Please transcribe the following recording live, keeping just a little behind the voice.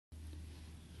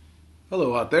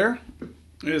Hello out there.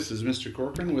 This is Mr.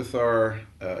 Corcoran with our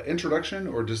introduction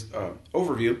or just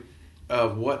overview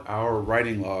of what our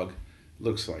writing log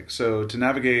looks like. So to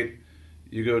navigate,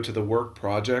 you go to the Work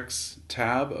Projects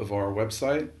tab of our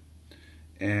website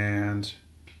and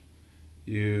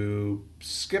you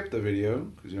skip the video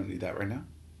because you don't need that right now.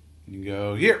 You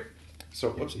go here.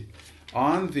 So, whoopsie.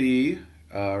 On the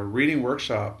reading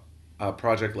workshop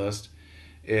project list,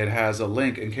 it has a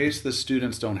link. In case the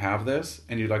students don't have this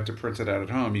and you'd like to print it out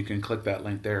at home, you can click that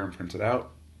link there and print it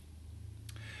out.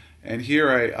 And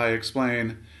here I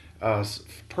explain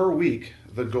per week,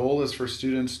 the goal is for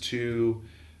students to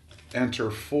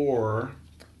enter 4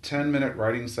 10-minute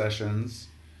writing sessions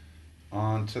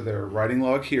onto their writing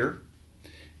log here,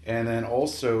 and then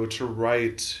also to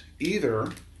write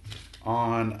either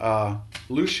on a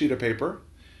loose sheet of paper.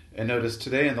 And notice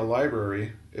today in the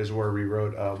library is where we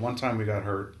wrote One Time We Got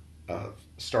Hurt,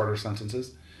 starter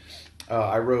sentences.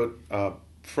 I wrote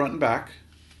front and back,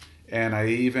 and I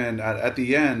even, at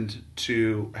the end,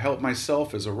 to help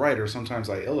myself as a writer, sometimes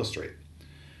I illustrate.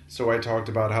 So I talked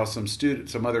about how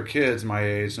some other kids my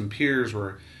age, some peers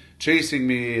were chasing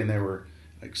me, and they were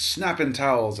like snapping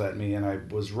towels at me, and I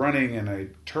was running, and I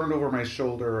turned over my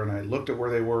shoulder, and I looked at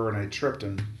where they were, and I tripped,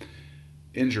 and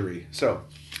injury. So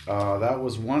that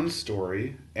was one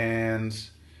story, and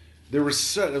there were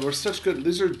such good.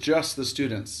 These are just the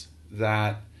students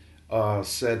that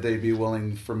said they'd be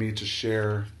willing for me to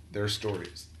share their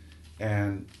stories,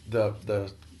 and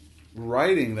the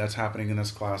writing that's happening in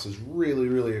this class is really,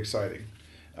 really exciting.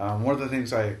 One of the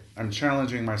things I'm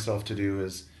challenging myself to do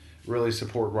is really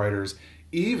support writers,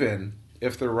 even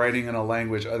if they're writing in a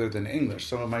language other than English.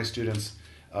 Some of my students,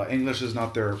 English is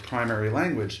not their primary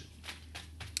language.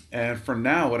 And for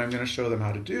now, what I'm going to show them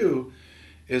how to do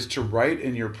is to write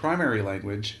in your primary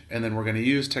language, and then we're going to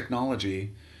use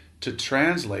technology to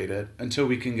translate it until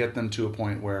we can get them to a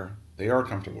point where they are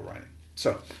comfortable writing.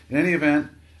 So, in any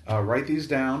event, write these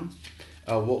down.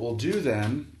 What we'll do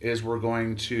then is we're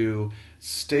going to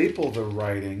staple the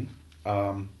writing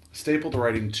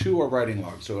to a writing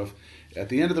log. So if at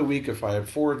the end of the week, if I have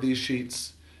 4 of these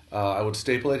sheets, I would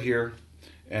staple it here.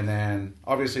 And then,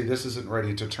 obviously, this isn't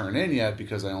ready to turn in yet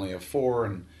because I only have 4,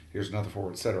 and here's another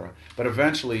 4, etc. But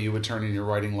eventually, you would turn in your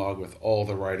writing log with all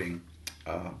the writing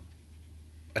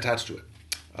attached to it.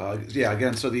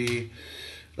 Again, so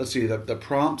let's see, the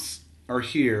prompts are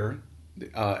here.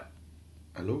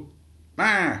 Hello?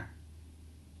 I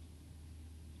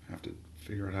have to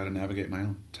figure out how to navigate my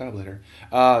own tablet here.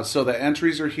 So the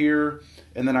entries are here,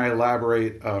 and then I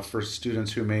elaborate for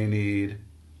students who may need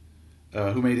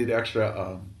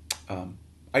extra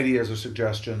ideas or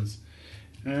suggestions.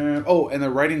 And the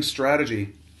writing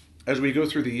strategy. As we go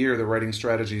through the year, the writing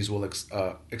strategies will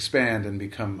expand and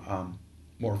become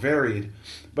more varied.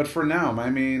 But for now, my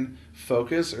main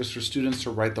focus is for students to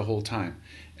write the whole time.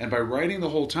 And by writing the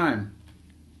whole time,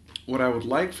 what I would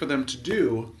like for them to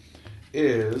do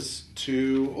is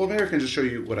maybe I can just show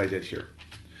you what I did here.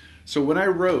 So when I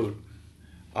wrote,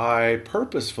 I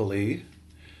purposefully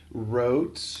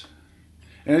wrote.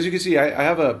 And as you can see, I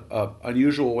have a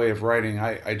unusual way of writing.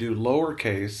 I do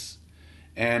lowercase,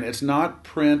 and it's not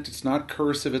print, it's not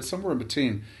cursive, it's somewhere in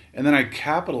between. And then I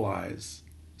capitalize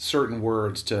certain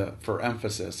words for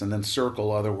emphasis, and then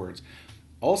circle other words.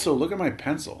 Also, look at my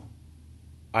pencil.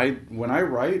 When I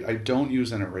write, I don't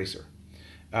use an eraser.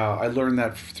 I learned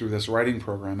that through this writing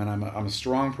program, and I'm a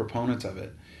strong proponent of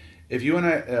it. If you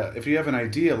have an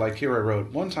idea, like here I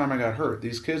wrote, one time I got hurt.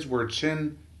 These kids were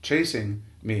chasing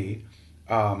me.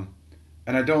 And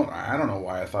I don't know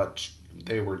why I thought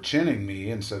they were chinning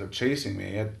me instead of chasing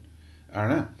me. I don't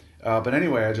know. But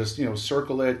anyway, I just,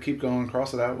 circle it, keep going,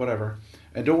 cross it out, whatever.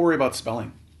 And don't worry about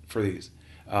spelling for these.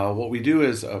 What we do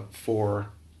is for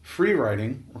free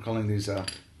writing, we're calling these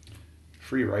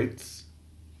free writing,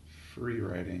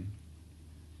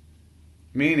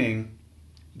 meaning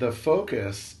the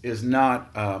focus is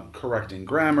not correcting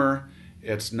grammar.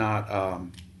 It's not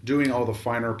doing all the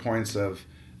finer points of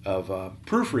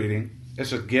proofreading.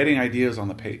 It's just getting ideas on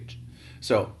the page.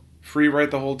 So free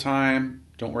write the whole time.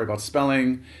 Don't worry about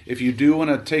spelling. If you do want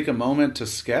to take a moment to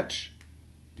sketch.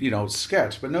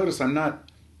 But notice I'm not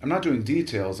doing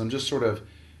details. I'm just sort of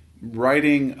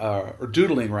writing or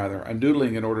doodling rather. I'm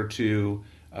doodling in order to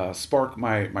spark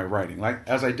my writing. Like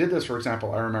as I did this, for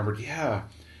example, I remembered,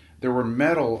 there were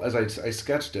metal. As I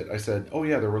sketched it, I said,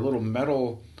 there were little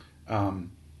metal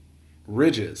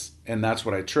ridges, and that's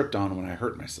what I tripped on when I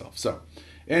hurt myself. So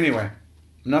anyway,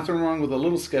 nothing wrong with a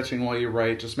little sketching while you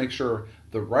write. Just make sure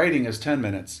the writing is 10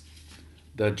 minutes.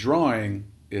 The drawing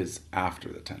is after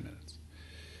the 10 minutes.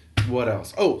 What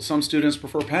else? Some students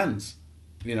prefer pens.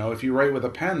 if you write with a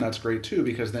pen, that's great too,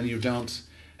 because then you don't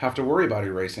have to worry about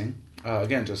erasing.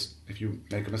 Again, just if you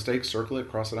make a mistake, circle it,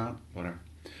 cross it out, whatever.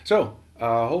 So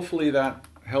hopefully that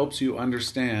helps you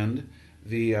understand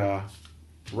the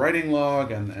writing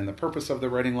log and the purpose of the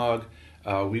writing log.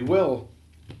 We will,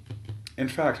 in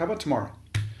fact, how about tomorrow?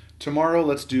 Tomorrow,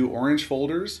 let's do orange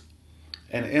folders.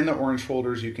 And in the orange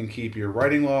folders, you can keep your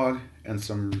writing log and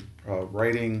some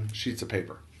writing sheets of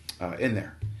paper in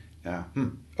there. Yeah.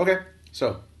 Okay.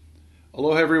 So,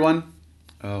 aloha everyone.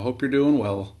 Hope you're doing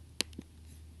well.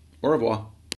 Au revoir.